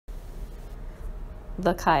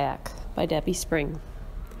The Kayak by Debbie Spring.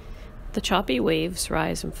 The choppy waves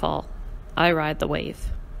rise and fall. I ride the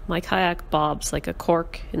wave. My kayak bobs like a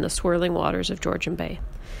cork in the swirling waters of Georgian Bay.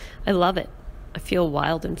 I love it. I feel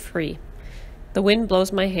wild and free. The wind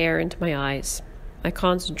blows my hair into my eyes. I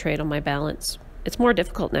concentrate on my balance. It's more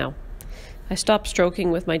difficult now. I stop stroking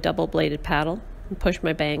with my double-bladed paddle and push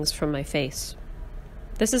my bangs from my face.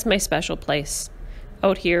 This is my special place.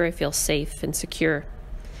 Out here I feel safe and secure.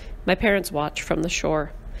 My parents watch from the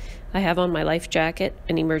shore. I have on my life jacket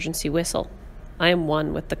and emergency whistle. I am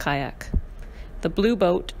one with the kayak. The blue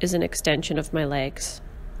boat is an extension of my legs.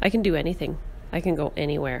 I can do anything. I can go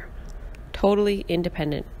anywhere. Totally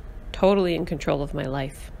independent. Totally in control of my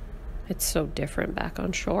life. It's so different back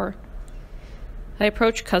on shore. I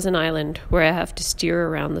approach Cousin Island, where I have to steer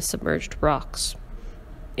around the submerged rocks.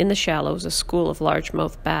 In the shallows, a school of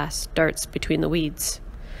largemouth bass darts between the weeds.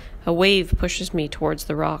 A wave pushes me towards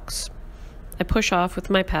the rocks. I push off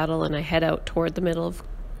with my paddle and I head out toward the middle of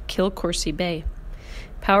Kilcorsey Bay.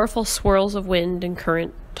 Powerful swirls of wind and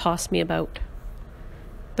current toss me about.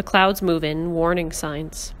 The clouds move in, warning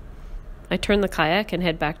signs. I turn the kayak and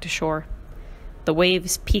head back to shore. The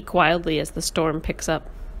waves peak wildly as the storm picks up.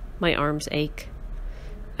 My arms ache.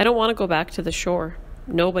 I don't want to go back to the shore.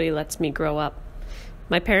 Nobody lets me grow up.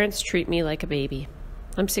 My parents treat me like a baby.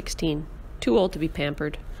 I'm 16, too old to be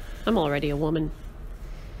pampered. I'm already a woman.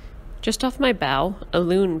 Just off my bow, a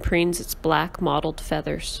loon preens its black mottled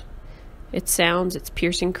feathers. It sounds its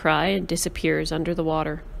piercing cry and disappears under the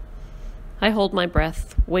water. I hold my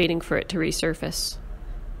breath, waiting for it to resurface.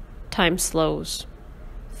 Time slows.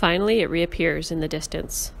 Finally, it reappears in the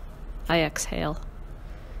distance. I exhale.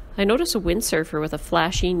 I notice a windsurfer with a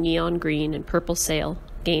flashy neon green and purple sail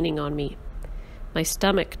gaining on me. My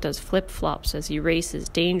stomach does flip-flops as he races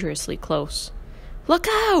dangerously close. "Look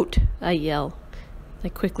out!" I yell. I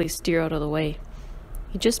quickly steer out of the way.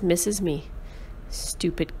 He just misses me.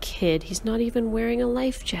 Stupid kid, he's not even wearing a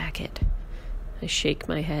life jacket. I shake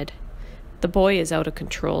my head. The boy is out of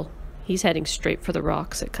control. He's heading straight for the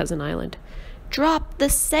rocks at Cousin Island. "Drop the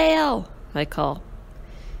sail!" I call.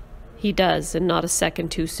 He does, and not a second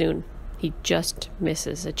too soon. He just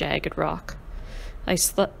misses a jagged rock. I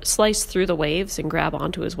slice through the waves and grab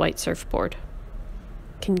onto his white surfboard.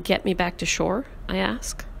 "Can you get me back to shore?" I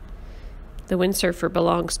ask. The windsurfer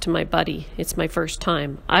belongs to my buddy. It's my first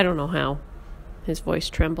time. I don't know how. His voice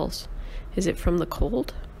trembles. Is it from the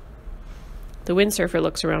cold? The windsurfer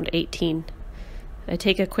looks around 18. I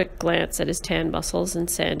take a quick glance at his tan muscles and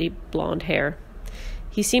sandy blonde hair.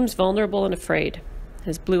 He seems vulnerable and afraid.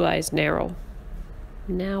 His blue eyes narrow.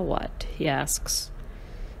 "Now what?" he asks.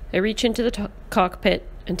 I reach into the cockpit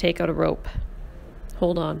and take out a rope.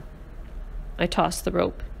 "Hold on." I toss the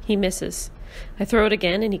rope. He misses. I throw it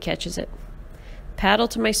again and he catches it. "Paddle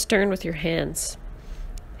to my stern with your hands."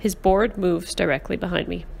 His board moves directly behind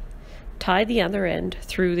me. "Tie the other end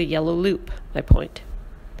through the yellow loop," I point.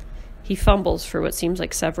 He fumbles for what seems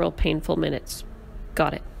like several painful minutes.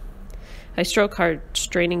 "Got it." I stroke hard,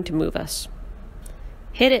 straining to move us.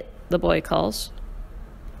 "Hit it," the boy calls.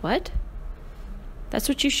 "What?" "That's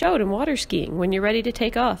what you showed in water skiing when you're ready to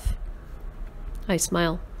take off." I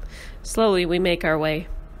smile. Slowly we make our way.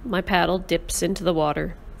 My paddle dips into the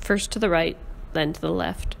water, first to the right, then to the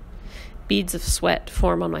left. Beads of sweat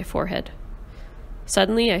form on my forehead.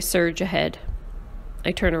 Suddenly I surge ahead.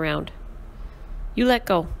 I turn around. "You let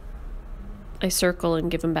go." I circle and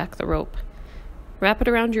give him back the rope. "Wrap it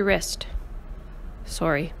around your wrist."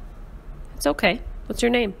 "Sorry." "It's okay. What's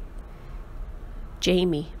your name?"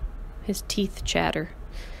 "Jamie." His teeth chatter.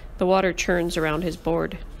 The water churns around his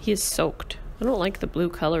board. He is soaked. I don't like the blue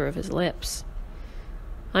color of his lips.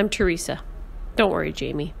 "I'm Teresa." "Don't worry,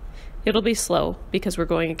 Jamie. It'll be slow because we're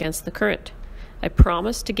going against the current. I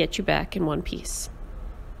promise to get you back in one piece."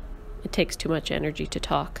 It takes too much energy to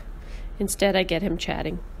talk. Instead, I get him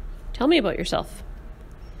chatting. "Tell me about yourself."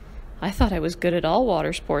 "I thought I was good at all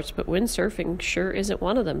water sports, but windsurfing sure isn't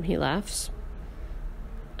one of them," he laughs.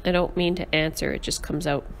 I don't mean to answer, it just comes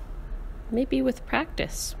out. Maybe with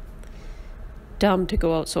practice. Dumb to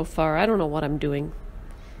go out so far. I don't know what I'm doing.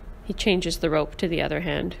 He changes the rope to the other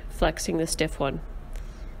hand, flexing the stiff one.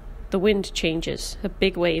 The wind changes. A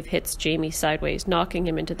big wave hits Jamie sideways, knocking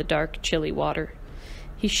him into the dark, chilly water.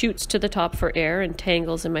 He shoots to the top for air and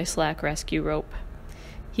tangles in my slack rescue rope.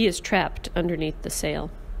 He is trapped underneath the sail.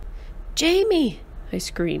 "Jamie!" I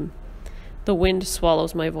scream. The wind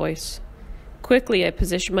swallows my voice. Quickly, I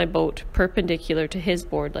position my boat perpendicular to his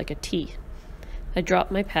board like a T. I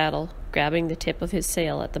drop my paddle, grabbing the tip of his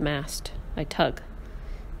sail at the mast. I tug.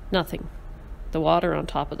 Nothing. The water on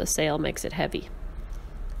top of the sail makes it heavy.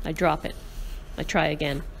 I drop it. I try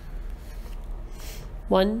again.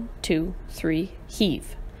 1, 2, 3,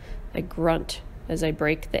 heave. I grunt as I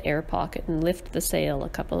break the air pocket and lift the sail a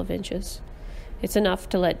couple of inches. It's enough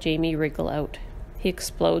to let Jamie wriggle out. He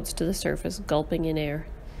explodes to the surface, gulping in air.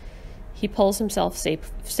 He pulls himself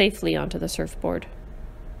safely onto the surfboard.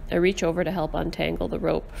 I reach over to help untangle the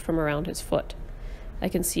rope from around his foot. I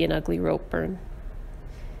can see an ugly rope burn.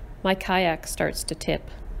 My kayak starts to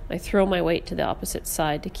tip. I throw my weight to the opposite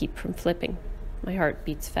side to keep from flipping. My heart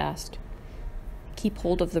beats fast. Keep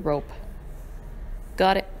hold of the rope.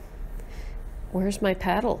 Got it. Where's my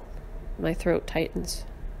paddle? My throat tightens.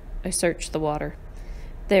 I search the water.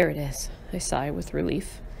 There it is, I sigh with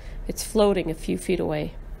relief. It's floating a few feet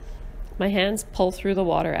away. My hands pull through the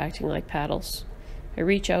water, acting like paddles. I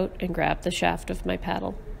reach out and grab the shaft of my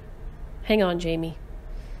paddle. Hang on, Jamie.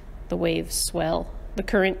 The waves swell. The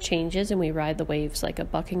current changes and we ride the waves like a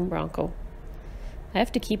bucking bronco. I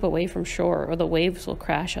have to keep away from shore or the waves will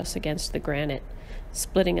crash us against the granite,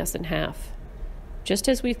 splitting us in half. Just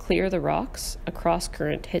as we clear the rocks, a cross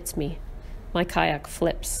current hits me. My kayak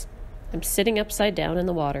flips. I'm sitting upside down in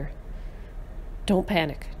the water. Don't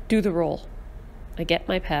panic. Do the roll. I get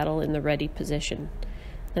my paddle in the ready position.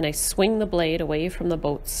 Then I swing the blade away from the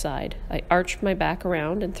boat's side. I arch my back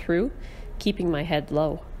around and through, keeping my head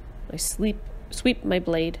low. I sweep my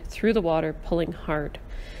blade through the water, pulling hard.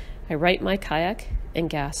 I right my kayak and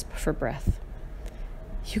gasp for breath.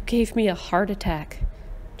 You gave me a heart attack.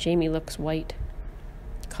 Jamie looks white.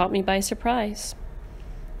 Caught me by surprise.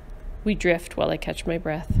 We drift while I catch my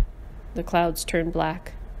breath. The clouds turn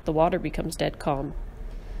black. The water becomes dead calm.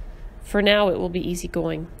 For now, it will be easy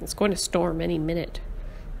going. It's going to storm any minute.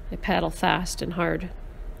 I paddle fast and hard.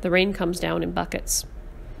 The rain comes down in buckets.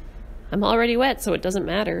 I'm already wet, so it doesn't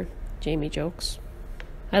matter, Jamie jokes.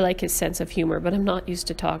 I like his sense of humor, but I'm not used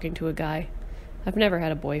to talking to a guy. I've never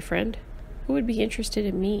had a boyfriend. Who would be interested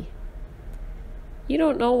in me? You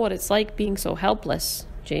don't know what it's like being so helpless,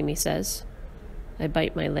 Jamie says. I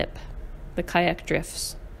bite my lip. The kayak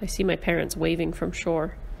drifts. I see my parents waving from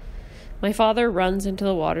shore. My father runs into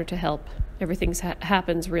the water to help. Everything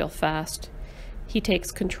happens real fast. He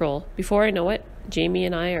takes control. Before I know it, Jamie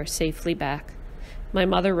and I are safely back. My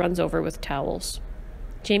mother runs over with towels.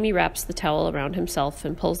 Jamie wraps the towel around himself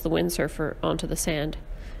and pulls the windsurfer onto the sand.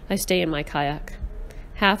 I stay in my kayak.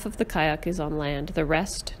 Half of the kayak is on land. The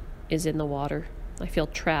rest is in the water. I feel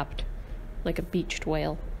trapped, like a beached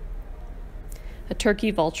whale. A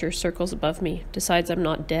turkey vulture circles above me, decides I'm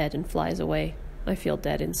not dead, and flies away. I feel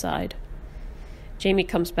dead inside. Jamie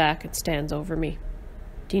comes back and stands over me.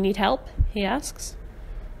 Do you need help? He asks.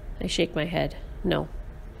 I shake my head. No.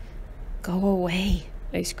 Go away,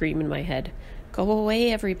 I scream in my head. Go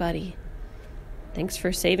away, everybody. Thanks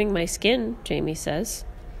for saving my skin, Jamie says.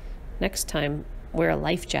 Next time, wear a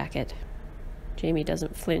life jacket. Jamie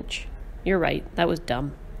doesn't flinch. You're right, that was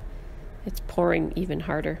dumb. It's pouring even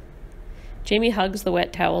harder. Jamie hugs the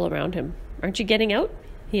wet towel around him. Aren't you getting out?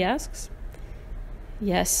 He asks.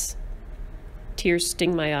 Yes. Tears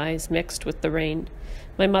sting my eyes, mixed with the rain.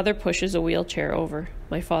 My mother pushes a wheelchair over.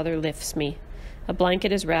 My father lifts me. A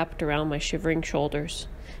blanket is wrapped around my shivering shoulders.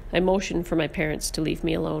 I motion for my parents to leave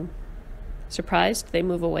me alone. Surprised, they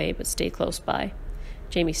move away but stay close by.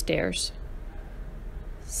 Jamie stares.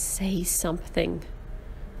 Say something.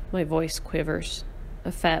 My voice quivers.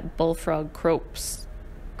 A fat bullfrog croaks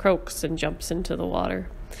and jumps into the water.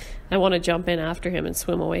 I want to jump in after him and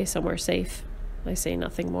swim away somewhere safe. I say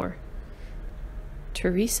nothing more.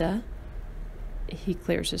 Teresa? He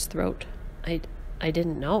clears his throat. I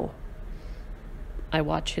didn't know. I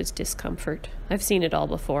watch his discomfort. I've seen it all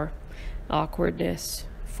before. Awkwardness,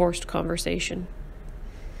 forced conversation.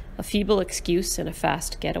 A feeble excuse and a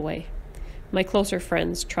fast getaway. My closer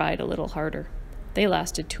friends tried a little harder. They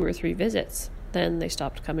lasted 2 or 3 visits. Then they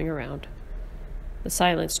stopped coming around. The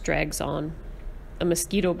silence drags on. A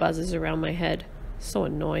mosquito buzzes around my head. So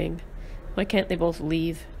annoying. Why can't they both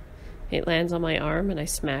leave? It lands on my arm and I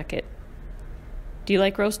smack it. Do you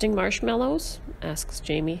like roasting marshmallows? Asks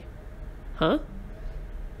Jamie. Huh?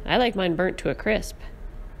 I like mine burnt to a crisp.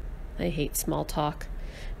 I hate small talk.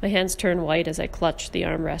 My hands turn white as I clutch the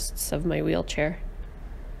armrests of my wheelchair.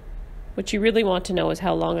 What you really want to know is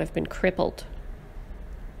how long I've been crippled.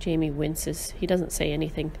 Jamie winces. He doesn't say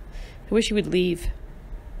anything. I wish he would leave.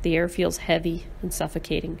 The air feels heavy and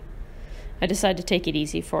suffocating. I decide to take it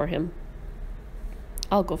easy for him.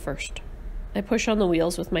 I'll go first. I push on the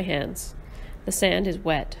wheels with my hands. The sand is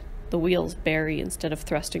wet. The wheels bury instead of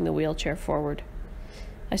thrusting the wheelchair forward.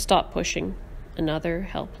 I stop pushing. Another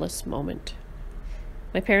helpless moment.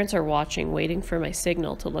 My parents are watching, waiting for my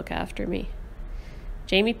signal to look after me.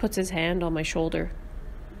 Jamie puts his hand on my shoulder.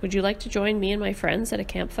 Would you like to join me and my friends at a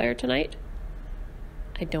campfire tonight?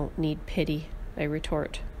 I don't need pity, I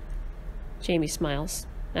retort. Jamie smiles.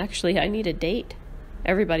 Actually, I need a date.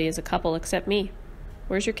 Everybody is a couple except me.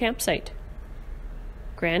 Where's your campsite?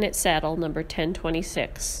 Granite Saddle, number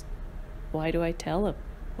 1026. Why do I tell him?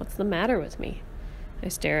 What's the matter with me? I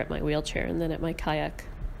stare at my wheelchair and then at my kayak.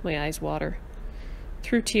 My eyes water.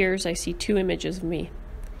 Through tears, I see two images of me.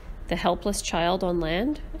 The helpless child on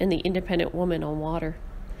land and the independent woman on water.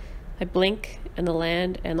 I blink, and the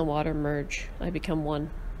land and the water merge. I become one.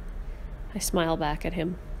 I smile back at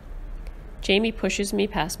him. Jamie pushes me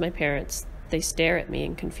past my parents. They stare at me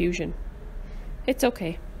in confusion. It's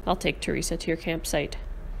okay. I'll take Teresa to your campsite.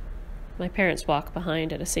 My parents walk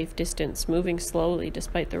behind at a safe distance, moving slowly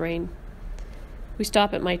despite the rain. We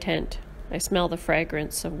stop at my tent. I smell the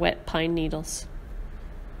fragrance of wet pine needles.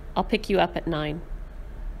 I'll pick you up at 9.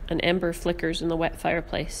 An ember flickers in the wet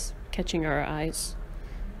fireplace, catching our eyes.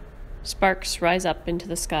 Sparks rise up into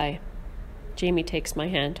the sky. Jamie takes my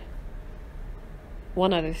hand.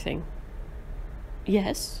 One other thing.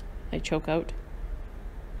 Yes, I choke out.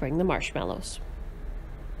 Bring the marshmallows.